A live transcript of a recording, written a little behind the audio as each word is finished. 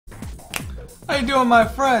How you doing, my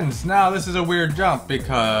friends? Now, this is a weird jump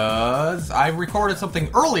because I recorded something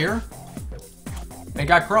earlier and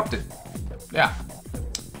got corrupted. Yeah.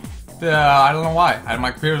 I don't know why. And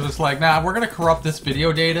my computer was just like, nah, we're gonna corrupt this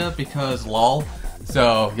video data because lol.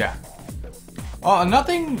 So, yeah.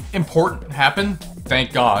 Nothing important happened,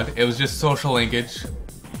 thank God. It was just social linkage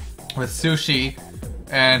with Sushi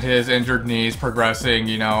and his injured knees progressing.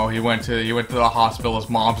 You know, he went to the hospital. His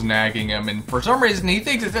mom's nagging him, and for some reason he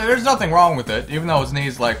thinks there's nothing wrong with it, even though his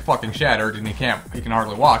knee's like fucking shattered and he can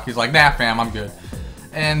hardly walk. He's like, nah, fam, I'm good.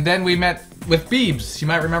 And then we met with Beebs. You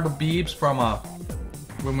might remember Beebs from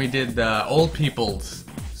when we did old people's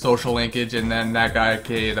social linkage, and then that guy,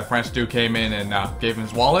 the French dude, came in and gave him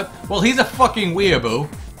his wallet. Well, he's a fucking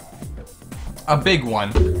weeaboo. A big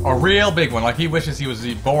one. A real big one. Like, he wishes he was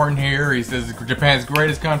born here. He says Japan's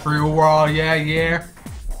greatest country in the world. Yeah, yeah.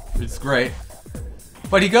 It's great.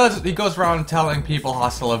 But he goes around telling people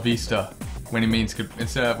hasta la vista when he means,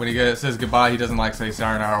 instead, when he says goodbye, he doesn't like say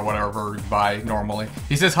sayonara or whatever, goodbye, normally.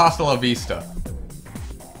 He says hasta la vista.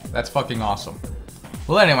 That's fucking awesome.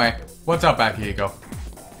 Well, anyway, what's up, Akihiko?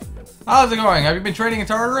 How's it going? Have you been trading in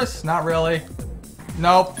Tartarus? Not really.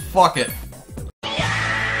 Nope, fuck it.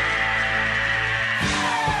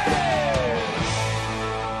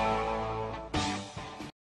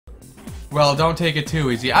 Well, don't take it too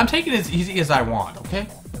easy. I'm taking it as easy as I want, okay?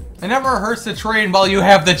 It never hurts to train while you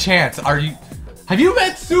have the chance. Have you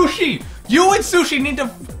met Sushi? You and Sushi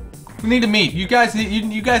need to meet. You guys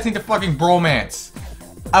need to fucking bromance.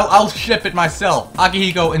 I'll ship it myself.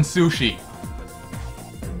 Akihiko and Sushi.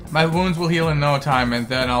 My wounds will heal in no time, and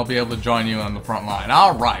then I'll be able to join you on the front line.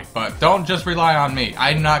 Alright, but don't just rely on me.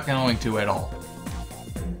 I'm not going to at all.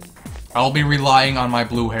 I'll be relying on my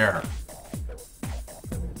blue hair.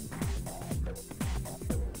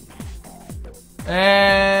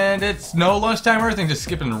 And it's no lunchtime or anything, just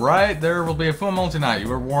skipping right. There will be a full moon tonight. You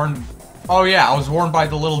were warned. Oh yeah, I was warned by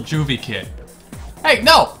the little juvie kid. Hey,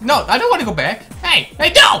 no, I don't want to go back. Hey,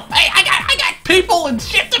 no! Hey, I got people and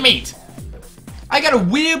shit to meet! I got a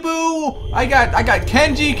weeaboo, I got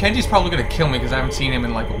Kenji. Kenji's probably gonna kill me because I haven't seen him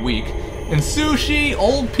in like a week. And Sushi,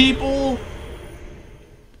 old people.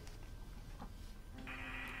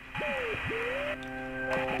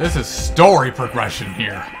 This is story progression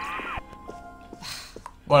here.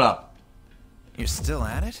 What up? You're still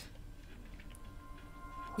at it?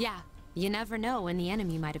 Yeah, you never know when the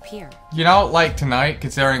enemy might appear. You know, like tonight,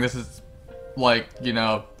 considering this is, like, you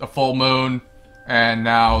know, a full moon, and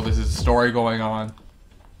now this is a story going on.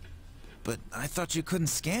 But I thought you couldn't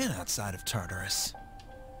scan outside of Tartarus.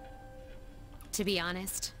 To be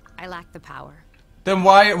honest, I lack the power. Then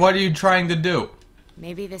what are you trying to do?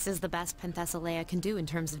 Maybe this is the best Penthesilea can do in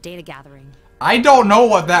terms of data gathering. I don't know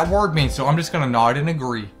what that word means, so I'm just gonna nod and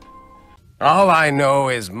agree. All I know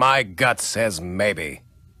is my gut says maybe.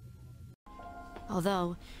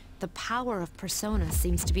 Although, the power of Persona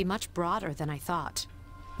seems to be much broader than I thought.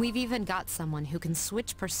 We've even got someone who can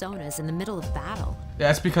switch personas in the middle of battle.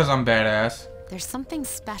 That's because I'm badass. There's something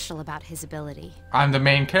special about his ability. I'm the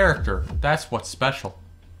main character. That's what's special.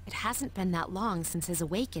 It hasn't been that long since his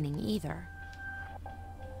awakening either.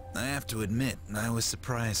 I have to admit, I was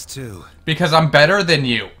surprised too. Because I'm better than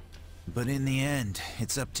you. But in the end,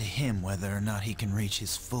 it's up to him whether or not he can reach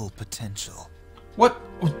his full potential. What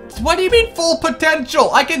do you mean full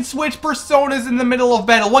potential? I can switch personas in the middle of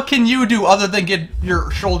battle. What can you do other than get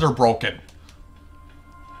your shoulder broken?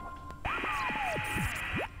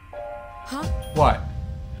 Huh? What?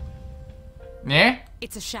 Yeah?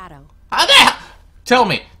 It's a shadow. How the hell? Tell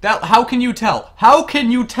me, how can you tell? How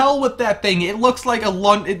can you tell with that thing? It looks like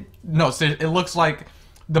it looks like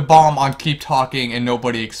the bomb on Keep Talking and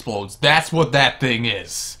Nobody Explodes. That's what that thing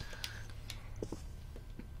is.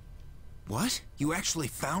 What? You actually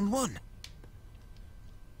found one?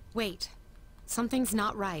 Wait. Something's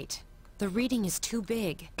not right. The reading is too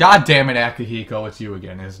big. God damn it, Akihiko, it's you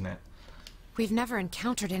again, isn't it? We've never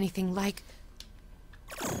encountered anything like...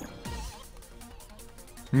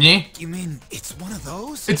 Yeah? You mean it's one of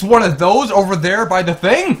those? It's one of those over there by the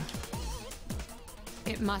thing?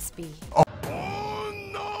 It must be. Oh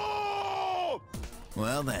no!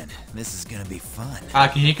 Well then, this is gonna be fun.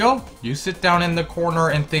 Akihiko, you sit down in the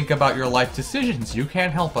corner and think about your life decisions. You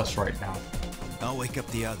can't help us right now. I'll wake up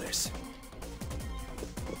the others.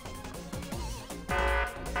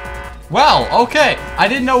 Well, okay. I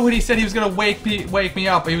didn't know when he said he was gonna wake me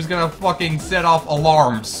up. He was gonna fucking set off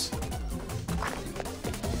alarms.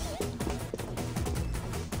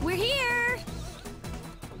 We're here!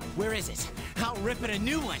 Where is it? I'll rip it a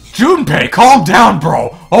new one. Junpei, calm down, bro.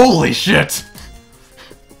 Holy shit.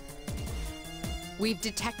 We've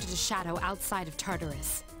detected a shadow outside of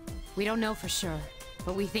Tartarus. We don't know for sure,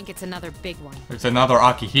 but we think it's another big one. It's another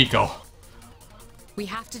Akihiko. We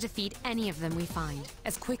have to defeat any of them we find,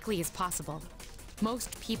 as quickly as possible.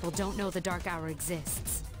 Most people don't know the Dark Hour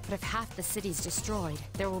exists, but if half the city's destroyed,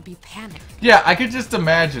 there will be panic. Yeah, I could just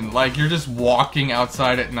imagine, like, you're just walking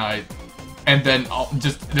outside at night, and then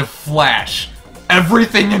just in a flash,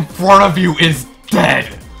 everything in front of you is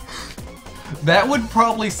dead! That would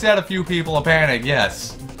probably set a few people a panic,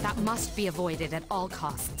 yes. That must be avoided at all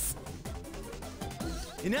costs.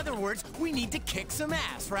 In other words, we need to kick some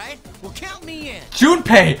ass, right? Well, count me in.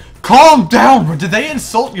 Junpei, calm down! Did they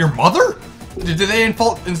insult your mother? Did they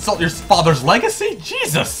insult your father's legacy?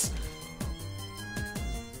 Jesus!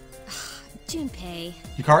 Junpei.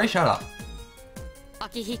 Yukari, shut up.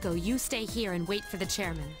 Akihiko, you stay here and wait for the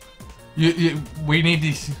chairman. We need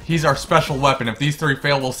these. He's our special weapon. If these three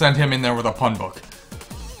fail, we'll send him in there with a pun book.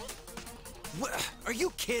 What? Are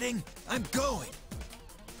you kidding? I'm going.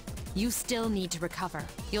 You still need to recover.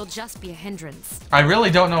 You'll just be a hindrance. I really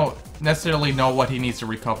don't necessarily know what he needs to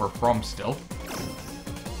recover from still.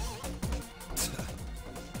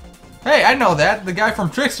 Hey, I know that. The guy from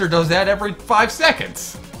Trickster does that every 5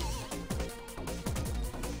 seconds.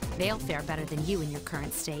 They'll fare better than you in your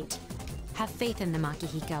current state. Have faith in them,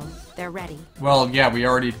 Akihiko. They're ready. Well, yeah, we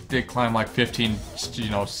already did climb like 15,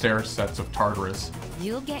 stair sets of Tartarus.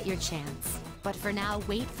 You'll get your chance. But for now,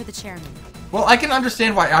 wait for the chairman. Well, I can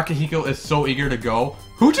understand why Akihiko is so eager to go.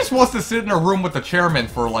 Who just wants to sit in a room with the chairman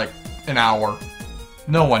for like an hour?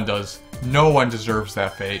 No one does. No one deserves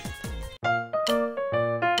that fate.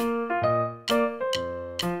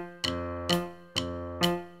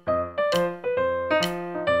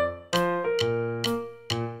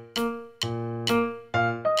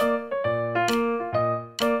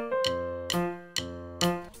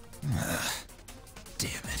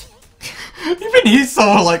 Even he's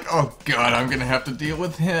so like, oh god, I'm gonna have to deal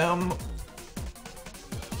with him.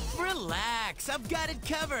 Relax, I've got it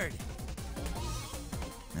covered.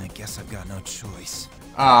 I guess I've got no choice.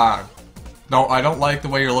 No, I don't like the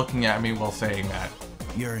way you're looking at me while saying that.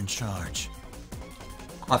 You're in charge.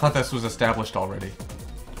 I thought this was established already.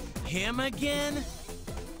 Him again?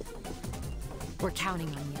 We're counting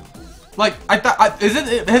on you. Like, I thought, hasn't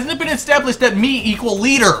it been established that me equal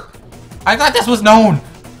leader? I thought this was known.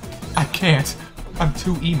 I can't. I'm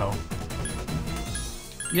too emo.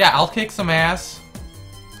 Yeah, I'll kick some ass.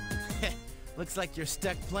 Looks like you're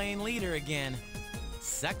stuck playing leader again.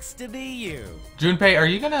 Sucks to be you. Junpei, are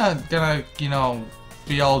you gonna you know,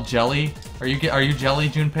 be all jelly? Are you jelly,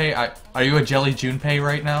 Junpei? Are you a jelly Junpei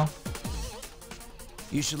right now?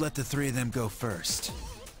 You should let the three of them go first.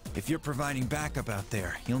 If you're providing backup out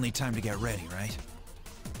there, you'll need time to get ready, right?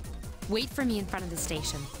 Wait for me in front of the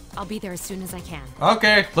station. I'll be there as soon as I can.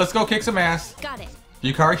 Okay, let's go kick some ass. Got it.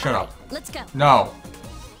 Yukari, shut up. Let's go. No.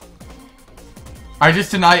 I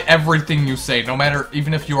just deny everything you say, no matter,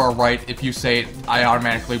 even if you are right, if you say it, I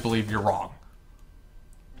automatically believe you're wrong.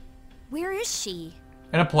 Where is she?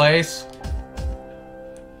 In a place.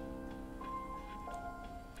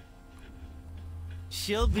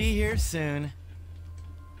 She'll be here soon.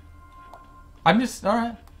 I'm just,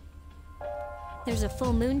 alright. There's a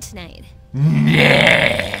full moon tonight.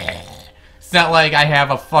 It's not like I have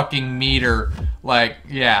a fucking meter, like,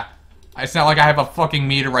 yeah. It's not like I have a fucking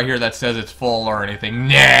meter right here that says it's full or anything.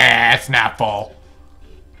 Nah, it's not full.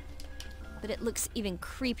 But it looks even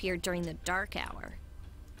creepier during the dark hour.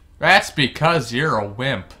 That's because you're a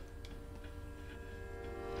wimp.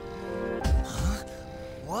 Huh?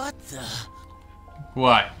 What the?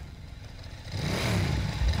 What?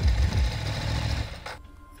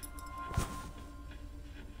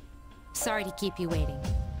 Sorry to keep you waiting.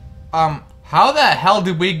 How the hell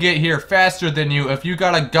did we get here faster than you if you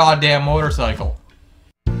got a goddamn motorcycle?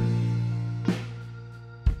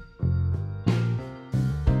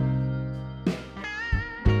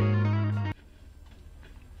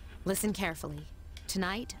 Listen carefully.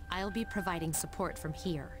 Tonight, I'll be providing support from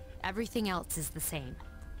here. Everything else is the same.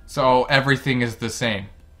 So everything is the same.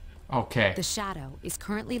 Okay. The Shadow is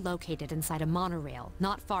currently located inside a monorail,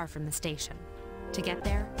 not far from the station. To get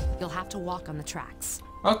there, you'll have to walk on the tracks.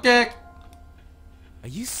 Okay. Are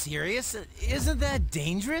you serious? Isn't that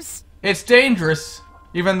dangerous? It's dangerous,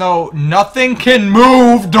 even though nothing can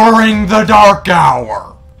move during the dark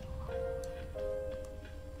hour.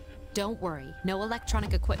 Don't worry, no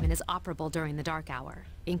electronic equipment is operable during the dark hour,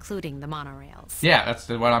 including the monorails. Yeah, that's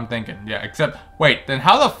what I'm thinking. Yeah, except, wait, then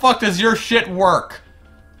how the fuck does your shit work?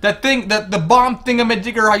 That thing, the bomb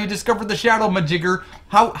thingamajigger, how you discovered the shadow majigger,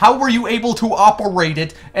 how were you able to operate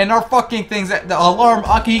it? And our fucking things, that the alarm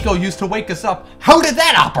Akihiko used to wake us up, how did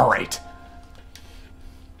that operate?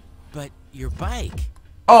 But your bike...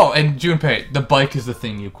 Oh, and Junpei, the bike is the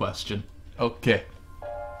thing you question. Okay.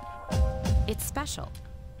 It's special.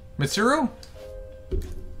 Mitsuru?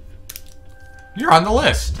 You're on the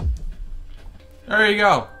list. There you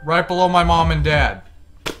go. Right below my mom and dad.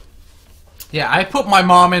 Yeah, I put my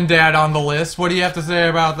mom and dad on the list. What do you have to say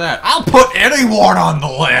about that? I'll put anyone on the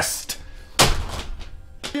list!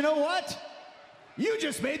 You know what? You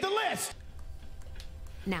just made the list!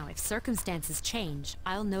 Now, if circumstances change,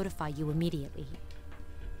 I'll notify you immediately.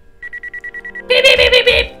 Beep, beep, beep, beep,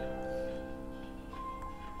 beep.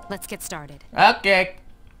 Let's get started. Okay.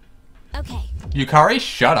 Okay. Yukari,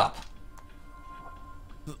 shut up.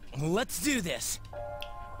 Let's do this.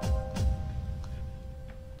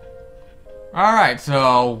 Alright,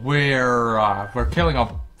 so we're killing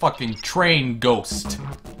a fucking train ghost.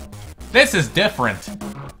 This is different.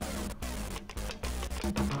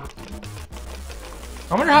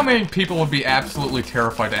 I wonder how many people would be absolutely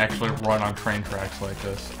terrified to actually run on train tracks like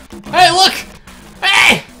this. Hey, look!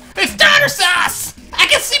 Hey! It's tartar sauce! I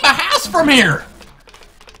can see my house from here!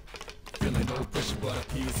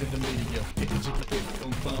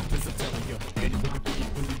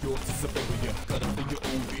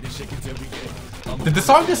 Did the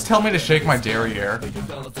song just tell me to shake my derriere?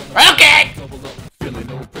 Okay!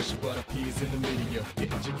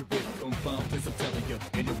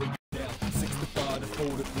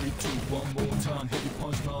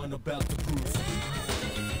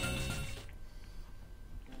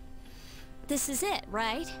 This is it,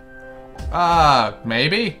 right?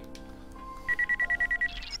 Maybe?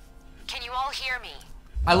 Can you all hear me?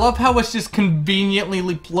 I love how it's just conveniently,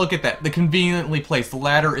 look at that, the conveniently placed. The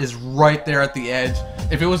ladder is right there at the edge.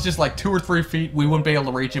 If it was just like 2 or 3 feet, we wouldn't be able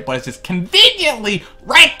to reach it, but it's just conveniently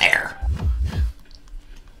right there.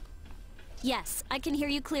 Yes, I can hear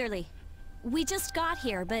you clearly. We just got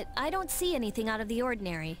here, but I don't see anything out of the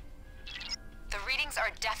ordinary. The readings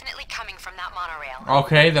are definitely coming from that monorail.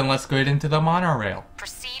 Okay, then let's get into the monorail.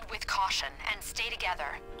 Proceed with caution and stay together.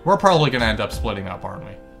 We're probably gonna end up splitting up, aren't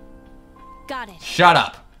we? Got it. Shut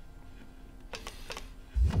up!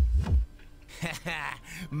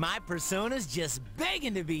 My persona's just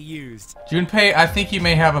begging to be used. Junpei, I think you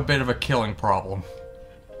may have a bit of a killing problem.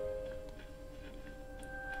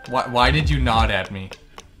 Why did you nod at me?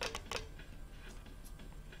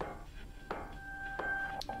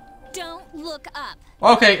 Don't look up.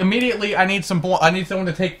 Okay, immediately I need someone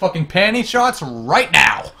to take fucking panty shots right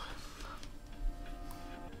now.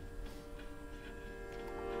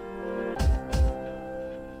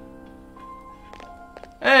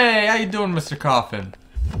 Hey, how you doing, Mr. Coffin?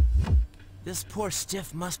 This poor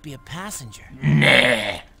stiff must be a passenger.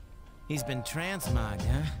 Nah. He's been transmogged,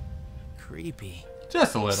 huh? Creepy.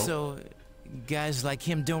 Just a little. So, guys like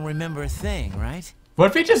him don't remember a thing, right?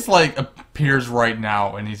 What if he just, like, appears right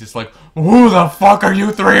now and he's just like, who the fuck are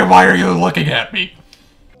you three and why are you looking at me?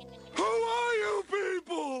 Who are you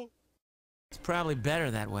people? It's probably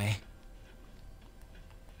better that way.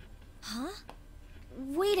 Huh?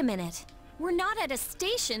 Wait a minute. We're not at a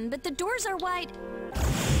station, but the doors are wide.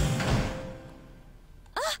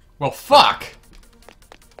 Well, fuck.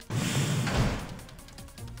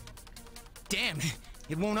 Damn,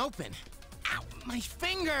 it won't open. Ow, my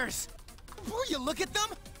fingers! Will you look at them?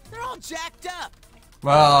 They're all jacked up.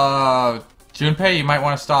 Well, Junpei, you might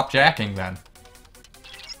want to stop jacking then.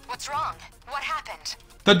 What's wrong? What happened?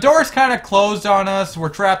 The door's kind of closed on us. We're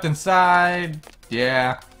trapped inside.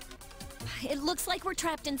 Yeah. It looks like we're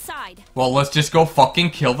trapped inside. Well, let's just go fucking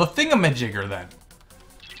kill the thingamajigger then.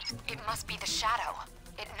 It must be the shadow.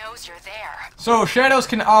 It knows you're there. So, shadows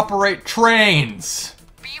can operate trains.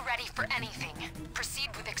 Be ready for anything. Proceed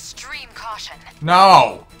with extreme caution.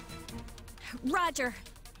 No. Roger.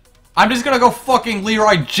 I'm just gonna go fucking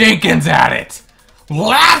Leroy Jenkins at it.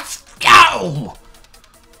 Let's go!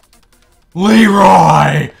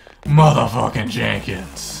 Leroy motherfucking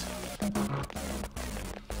Jenkins.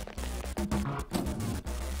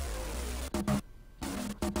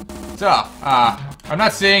 So, I'm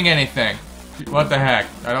not seeing anything. What the heck?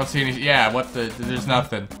 I don't see any. Yeah, what the? There's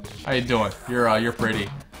nothing. How you doing? You're pretty.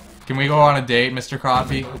 Can we go on a date, Mr.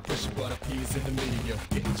 Coffee?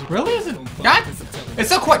 Really? Is it? God? It's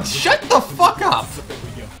so quiet. Shut the fuck up.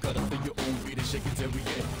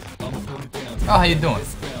 Oh, how you doing?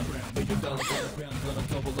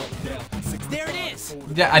 There it is!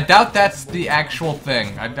 Yeah, I doubt that's the actual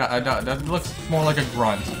thing. I doubt. That looks more like a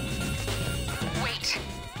grunt. Wait.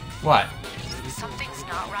 What? Something's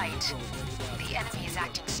not right. The enemy is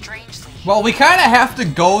acting strangely. Well, we kind of have to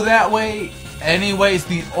go that way. Anyways,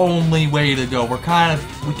 the only way to go. We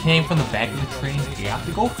came from the back of the train. We have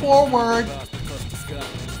to go forward.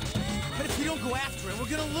 But if we don't go after it, we're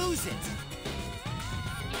gonna lose it.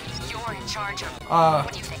 You're in charge of.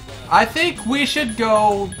 What do you think? I think we should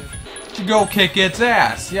go kick its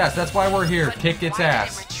ass. Yes, that's why we're here. Kick its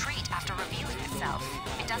ass. Why did it retreat after revealing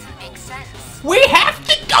itself? It doesn't make sense. We have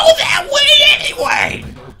to go that way anyway!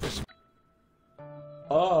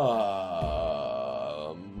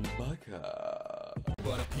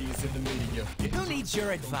 Who needs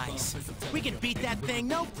your advice? We can beat that thing,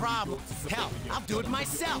 no problem. Hell, I'll do it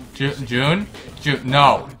myself. June?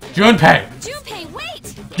 No. Junpei! Junpei,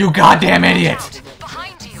 wait! You goddamn idiot! Out,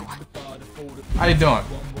 behind you. How you doing?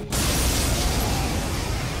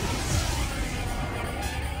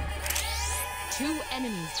 Two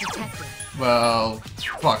enemies detected. Well,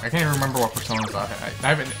 fuck, I can't even remember what personas I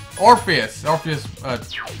haven't. Orpheus, I don't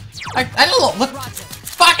know, look. Roger.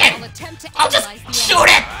 Fuck I'll it! attempt to I'll just analyze the shoot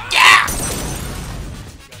it! Yeah!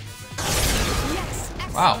 Yes,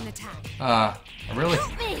 excellent Wow. attack. I really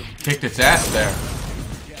Help me! kicked its ass there.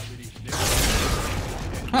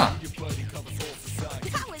 Huh.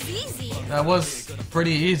 That was easy. That was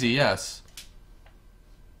pretty easy, yes.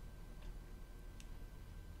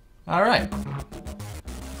 Alright.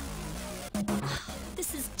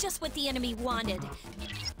 This is just what the enemy wanted.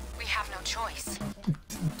 We have no choice.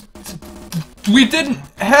 We didn't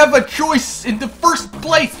have a choice in the first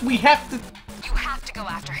place! We have to... You have to go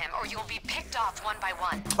after him, or you'll be picked off one by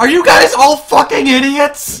one. Are you guys all fucking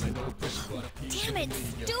idiots? Damn it,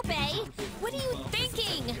 Stupe! What are you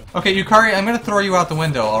thinking? Okay, Yukari, I'm gonna throw you out the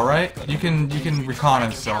window, alright? You can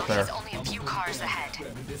reconnaissance out there. He's only a few cars ahead.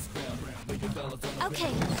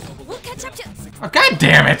 Okay, we'll catch up to... Oh, god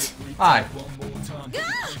damn it! Hi.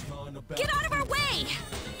 Ah! Get out of our way!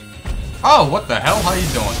 Oh, what the hell? How you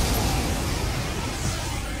doing?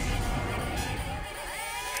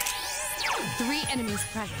 Three enemies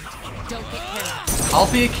present. Don't get careless.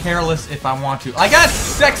 I'll be careless if I want to. I got a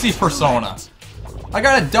sexy persona. I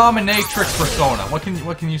got a dominatrix persona. What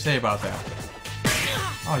can you say about that?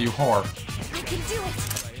 Oh, you whore. I can do it!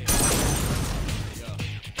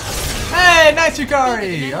 Hey, nice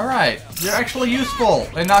Yukari! Alright. You're actually useful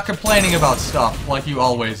and not complaining about stuff like you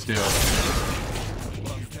always do.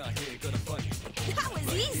 That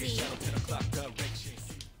was easy!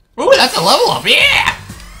 Ooh, that's a level up! Yeah!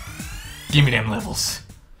 Give me them levels.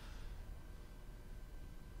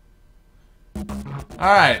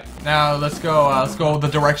 Alright, now let's go the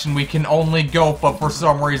direction we can only go, but for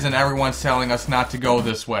some reason everyone's telling us not to go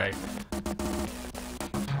this way.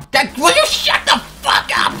 God, will you shut the fuck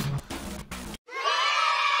up?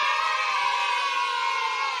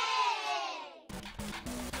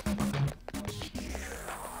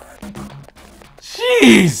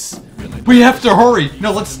 Jeez! We have to hurry!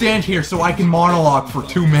 No, let's stand here so I can monologue for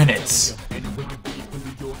 2 minutes.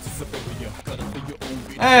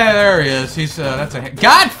 Hey, there he is. He's, that's a...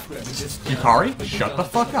 God! Yukari, shut the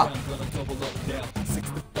fuck up.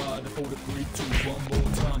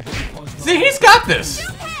 See, he's got this!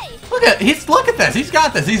 Look at this! He's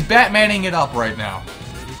got this! He's Batmaning it up right now.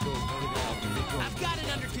 I've got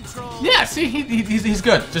it under control. Yeah, see, he's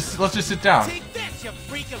good. Let's just sit down. Take this, you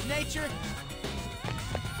freak of nature.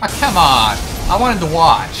 Oh, come on! I wanted to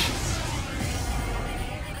watch.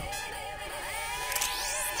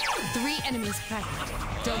 Three enemies present.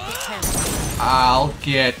 Don't get careless. I'll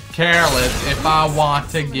get careless if I want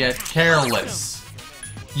to get careless.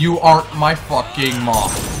 You aren't my fucking mom.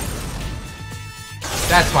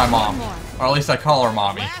 That's my mom. Or at least I call her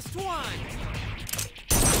mommy. Last one.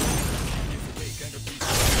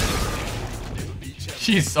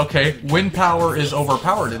 She's okay. Wind power is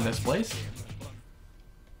overpowered in this place.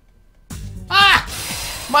 Ah!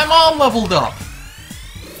 My mom leveled up!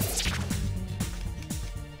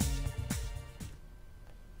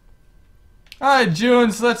 Alright,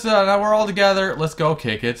 Junes, let's, now we're all together. Let's go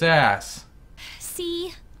kick its ass.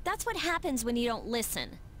 See? That's what happens when you don't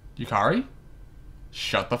listen. Yukari?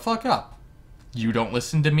 Shut the fuck up. You don't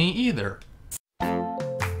listen to me either.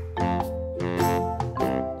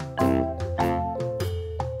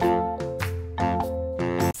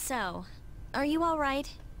 So, are you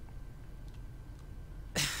alright?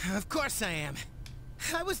 Of course I am.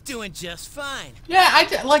 I was doing just fine. Yeah,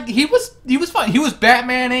 like he was fine. He was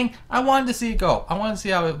Batmaning. I wanted to see it go. I wanted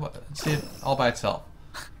to see it all by itself.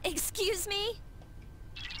 Excuse me?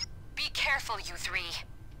 Be careful, you three.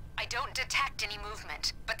 I don't detect any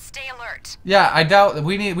movement, but stay alert. Yeah, I doubt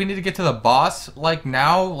we need to get to the boss like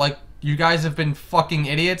now. Like you guys have been fucking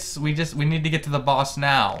idiots. We need to get to the boss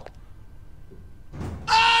now.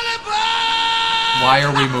 Why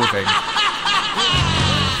are we moving?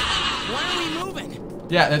 Why are we moving?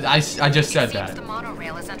 Yeah, I just said It seems that. the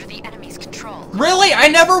monorail is under the enemy's control. Really? I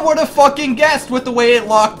never would have fucking guessed with the way it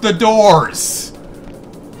locked the doors.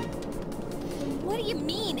 What do you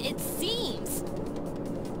mean? It's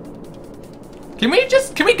Can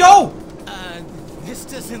we go? This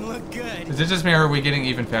doesn't look good. Is it just me or are we getting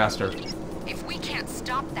even faster? If we can't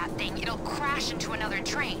stop that thing, it'll crash into another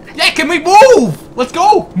train. Yeah, can we move? Let's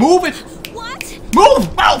go. Move it. What? Move.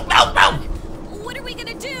 Move. What are we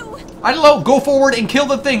gonna do? I don't know. Go forward and kill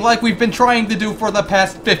the thing like we've been trying to do for the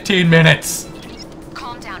past 15 minutes.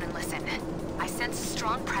 Calm down and listen. I sense a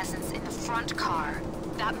strong presence in the front car.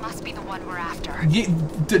 That must be the one we're after.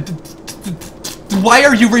 Why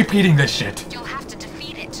are you repeating this shit? You'll have to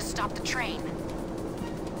defeat it to stop the train.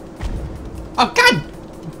 Oh, God!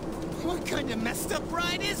 What kind of messed up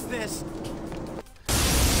ride is this?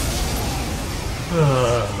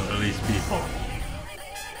 These people.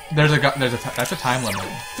 That's a time limit.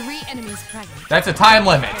 3 enemies present. That's a time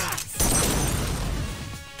limit.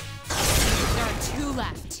 There are 2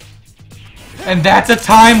 left. And that's a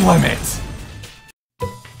time limit.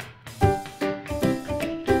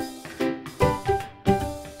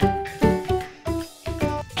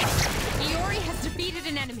 Iori has defeated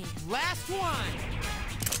an enemy. Last one.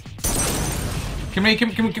 Can we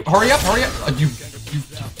hurry up? You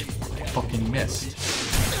fucking missed.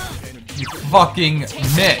 You fucking Enemy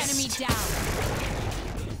missed. down.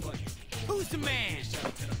 Who's the man?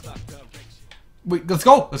 Wait, let's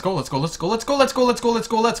go.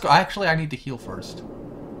 Actually, I need to heal first.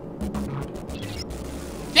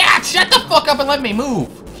 Yeah, shut the fuck up and let me move.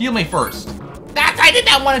 Heal me first. I did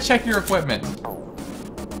not want to check your equipment.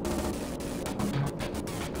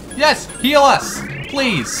 Yes, heal us,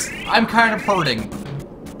 please. I'm kind of hurting.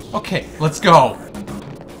 Okay, let's go.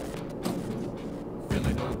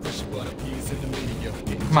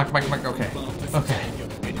 Come on.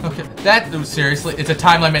 Okay. That, seriously, it's a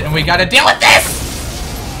time limit and we gotta deal with this!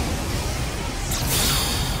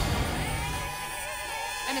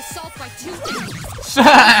 An assault by 2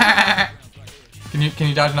 enemies. Can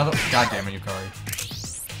you dodge another? God damn it, Yukari.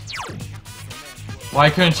 Why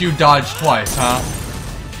couldn't you dodge twice, huh?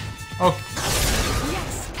 Okay.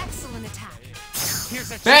 Yes, excellent attack.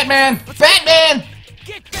 Here's a Batman! chance. Batman!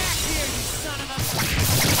 Get back here, you son of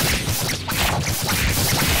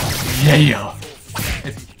Yeah.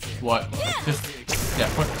 It's what? Just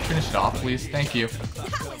finish it off, please. Thank you.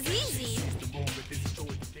 That was easy.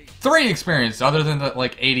 3 experience, other than the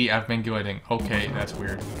like 80 I've been getting. Okay, that's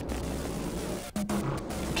weird.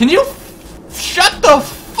 Can you shut the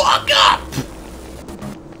fuck up?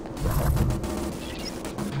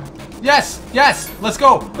 Yes. Let's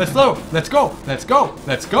go. Let's go.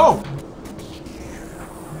 a...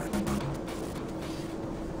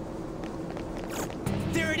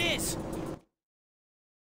 There it is.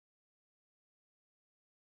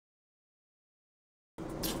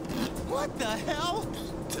 What the hell?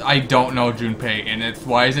 I don't know, Junpei, and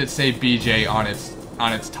why does it say BJ on its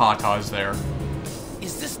tatas there?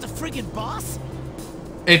 Is this the friggin' boss?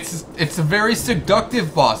 It's a very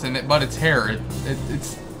seductive boss, but its hair,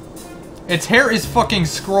 its hair is fucking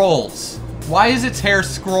scrolls. Why is its hair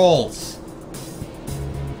scrolls?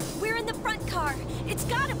 We're in the front car. It's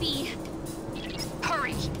gotta be.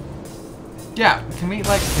 Hurry. Yeah, can we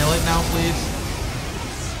like kill it now, please?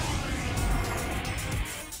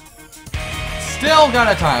 Still got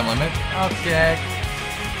a time limit. Okay.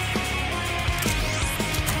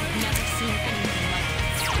 Never seen anything like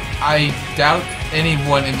this. I doubt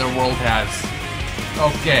anyone in the world has.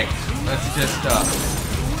 Okay, let's just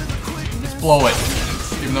blow it.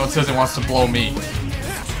 Even though it says it wants to blow me.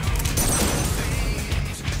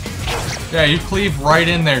 Yeah, you cleave right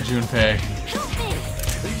in there, Junpei.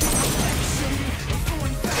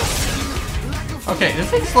 Okay, this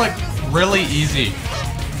thing's like really easy.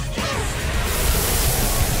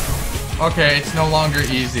 Okay, it's no longer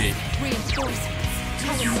easy. Reinforcements.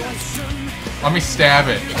 Let me stab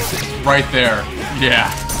it. Right there.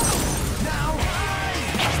 Yeah.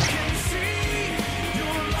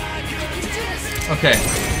 Okay.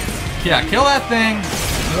 Yeah, kill that thing.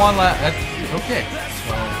 One last. Okay.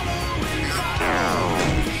 So.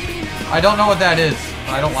 I don't know what that is.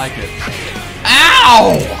 I don't like it.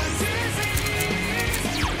 Ow!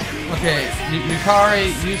 Okay,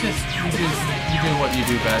 Yukari, you do what you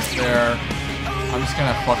do best there. I'm just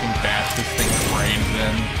gonna fucking bash this thing's brains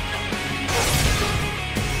in.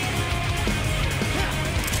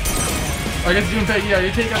 I guess you can take, yeah,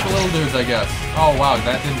 you take out the little dudes, I guess. Oh wow,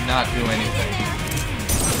 that did not do anything.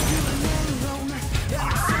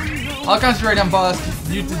 I'll concentrate on boss.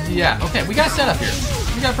 Yeah, okay, we got a setup here.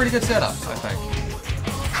 We got a pretty good setup, I think.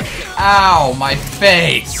 Ow, my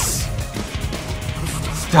face!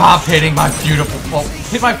 Stop hitting my beautiful... Well,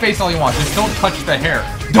 hit my face all you want, just don't touch the hair.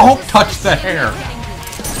 Don't touch the hair!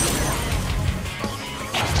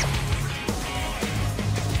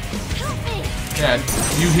 Yeah,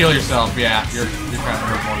 you heal yourself. Yeah, you're kind of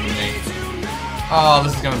hurt more than me. Oh,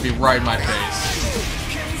 this is gonna be right in my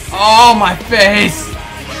face. Oh, my face!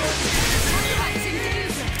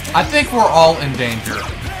 I think we're all in danger.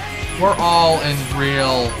 We're all in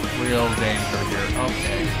real danger here.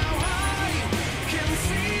 Okay.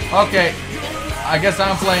 Okay. I guess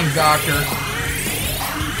I'm playing doctor.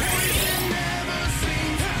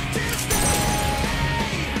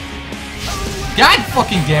 God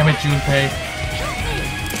fucking damn it, Junpei.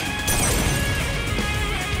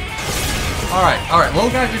 Alright, little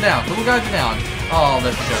guys are down. Little guys are down. Oh,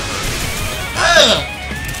 that's good.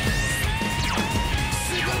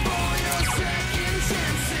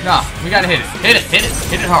 Nah, we gotta hit it.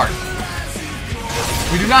 Hit it hard.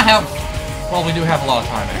 We do not have... Well, we do have a lot of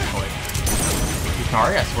time, actually.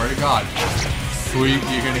 Yukari, I swear to God.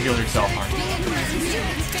 You're gonna heal yourself, aren't you?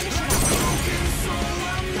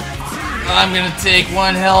 I'm gonna take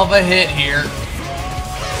one hell of a hit here.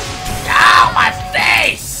 Ow, my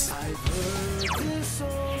face!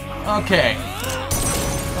 Okay.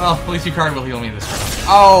 Well, at least Yukari will heal me this round.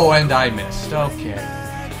 Oh, and I missed. Okay.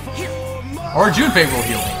 Or Junpei will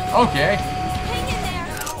heal me. Okay.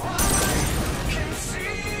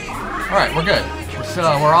 Alright, we're good.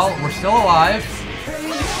 We're still alive.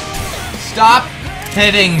 Stop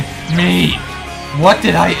hitting me! What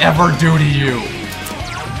did I ever do to you?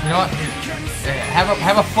 You know what?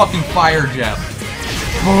 Have a fucking fire gem.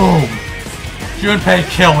 Boom! Junpei,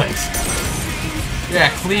 kill it! Yeah,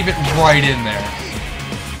 cleave it right in there.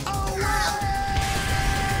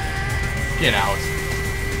 Get out.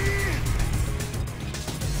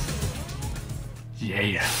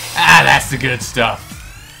 Yeah. Ah, that's the good stuff.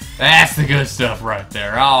 That's the good stuff right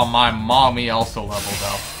there. Oh, my mommy also leveled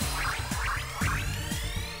up.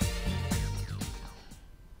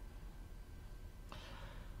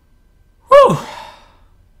 Whew!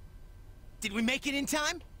 Did we make it in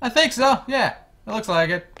time? I think so, yeah. It looks like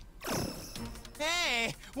it.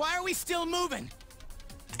 Hey, why are we still moving?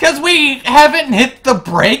 Because we haven't hit the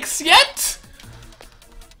brakes yet?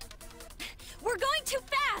 We're going too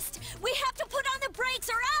fast! We have to put on the brakes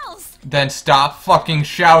or else! Then stop fucking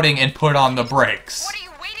shouting and put on the brakes. What are you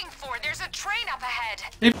waiting for? There's a train up ahead.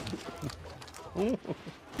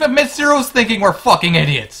 The Mitsuru's thinking we're fucking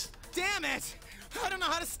idiots. Damn it! I don't know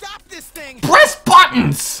how to stop this thing! Press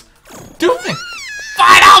buttons! Do things!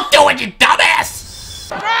 Fine, I'll do it, you dumbass!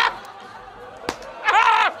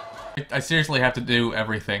 I seriously have to do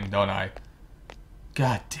everything, don't I?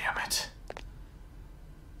 God damn it.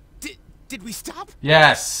 Did we stop?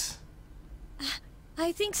 Yes.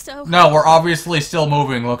 I think so. No, we're obviously still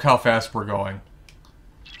moving. Look how fast we're going.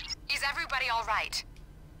 Is everybody all right?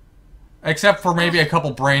 Except for maybe a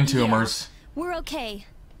couple brain tumors. Yeah, we're okay.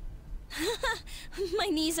 My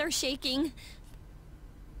knees are shaking.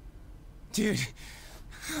 Dude,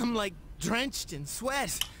 I'm like drenched in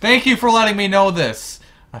sweat. Thank you for letting me know this.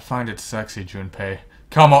 I find it sexy, Junpei.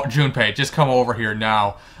 Come on, Junpei, just come over here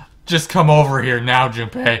now. Just come over here now,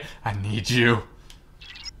 Junpei. I need you.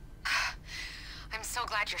 I'm so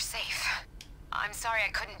glad you're safe. I'm sorry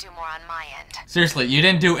I couldn't do more on my end. Seriously, you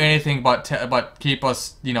didn't do anything but keep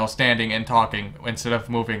us, you know, standing and talking instead of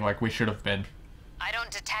moving like we should have been. I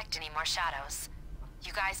don't detect any more shadows.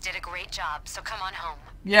 You guys did a great job, so come on home.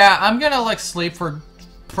 Yeah, I'm gonna, like, sleep for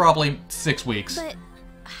probably 6 weeks. But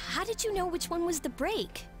how did you know which one was the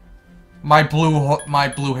brake? My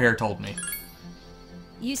blue hair told me.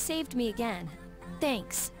 You saved me again.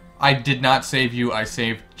 Thanks. I did not save you, I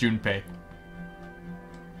saved Junpei.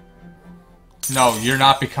 No, you're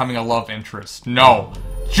not becoming a love interest. No.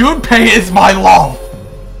 Junpei is my love!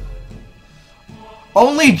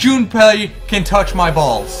 Only Junpei can touch my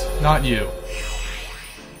balls, not you.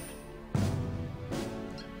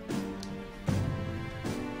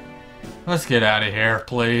 Let's get out of here,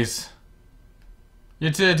 please.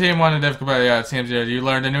 Your team won a difficulty. Yeah, it seems you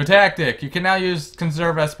learned a new tactic. You can now use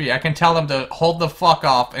conserve SP. I can tell them to hold the fuck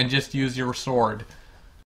off and just use your sword.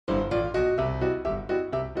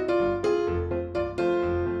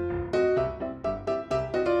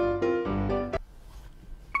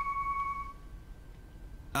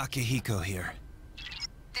 Akihiko here.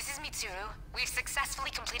 This is Mitsuru. We've successfully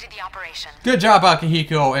completed the operation. Good job,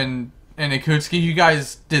 Akihiko and Ikutsuki. You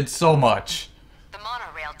guys did so much. The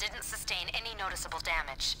monorail didn't sustain any noticeable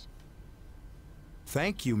damage.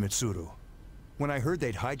 Thank you, Mitsuru. When I heard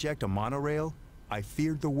they'd hijacked a monorail, I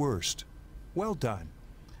feared the worst. Well done.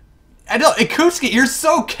 I know, Ikutsuki, you're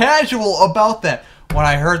so casual about that. When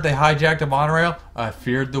I heard they hijacked a monorail, I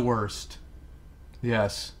feared the worst.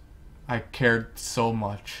 Yes, I cared so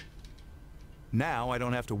much. Now I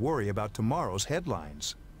don't have to worry about tomorrow's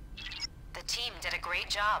headlines. The team did a great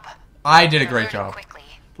job. I did a great job.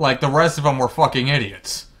 Like, the rest of them were fucking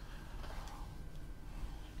idiots.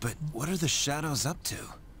 But what are the shadows up to?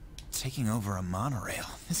 Taking over a monorail.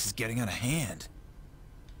 This is getting out of hand.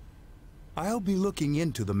 I'll be looking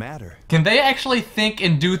into the matter. Can they actually think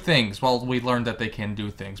and do things? Well, we learned that they can do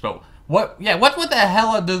things, but what the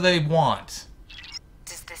hell do they want?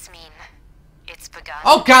 Does this mean it's begun?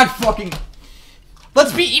 Oh god fucking...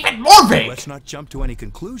 Let's be even more vague! Let's not jump to any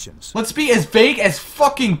conclusions. Let's be as vague as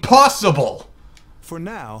fucking possible! For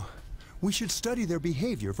now, we should study their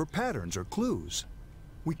behavior for patterns or clues.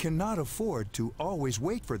 We cannot afford to always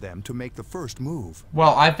wait for them to make the first move.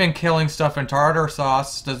 Well, I've been killing stuff in tartar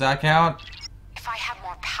sauce. Does that count? If I had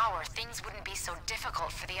more power, things wouldn't be so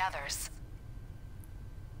difficult for the others.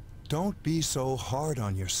 Don't be so hard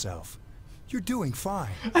on yourself. You're doing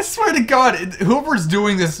fine. I swear to God, whoever's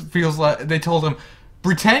doing this feels like they told him,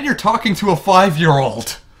 pretend you're talking to a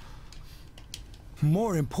 5-year-old.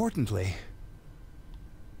 More importantly,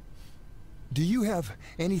 do you have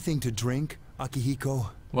anything to drink,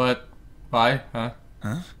 Akihiko? What? Why? Huh?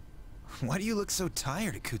 Huh? Why do you look so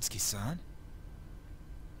tired, Akutsuki-san?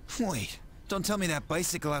 Wait, don't tell me that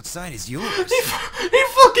bicycle outside is yours. He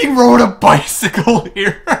fucking rode a bicycle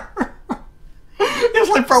here. It was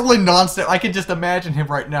like probably nonstop. I can just imagine him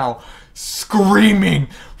right now, screaming,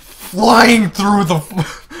 flying through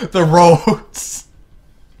the roads.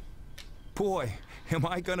 Boy, am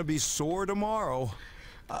I gonna be sore tomorrow.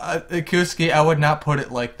 Akutsuki, I would not put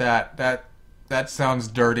it like that. That sounds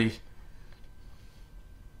dirty.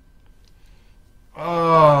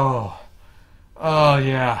 Oh. Oh,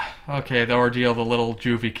 yeah. Okay, the ordeal of the little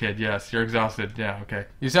juvie kid. Yes, you're exhausted. Yeah, okay.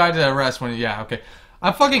 You decided to rest when... Yeah, okay.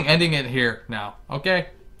 I'm fucking ending it here now, okay?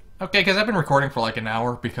 Okay, because I've been recording for like an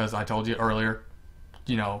hour because I told you earlier,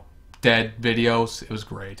 you know, dead videos. It was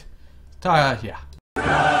great. Yeah.